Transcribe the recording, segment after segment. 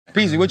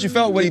Peasy, what you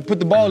felt when he put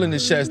the ball in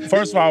his chest?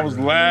 First of all, I was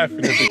laughing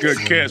at the good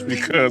catch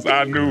because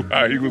I knew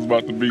how he was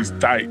about to be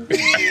tight.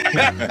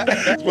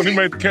 When he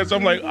made the catch,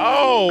 I'm like,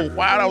 oh,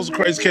 wow, that was a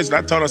crazy catch. And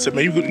I told him, I said,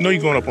 man, you know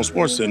you're going up on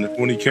SportsCenter.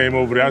 When he came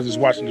over there, I was just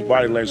watching his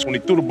body language. When he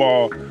threw the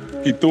ball,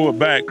 he threw it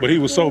back, but he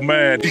was so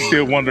mad, he's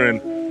still wondering,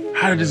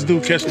 how did this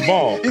dude catch the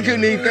ball? He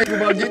couldn't even think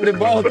about getting the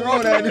ball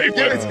thrown at him. He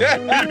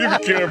didn't even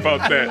care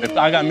about that. If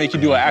I got to make you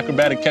do an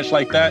acrobatic catch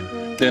like that,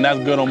 then that's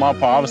good on my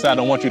part. Obviously, I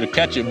don't want you to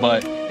catch it,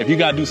 but if you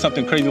got to do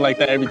something crazy like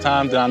that every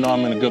time, then I know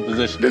I'm in a good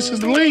position. This is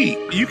the league.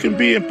 You can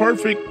be in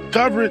perfect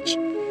coverage,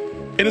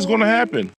 and it's going to happen.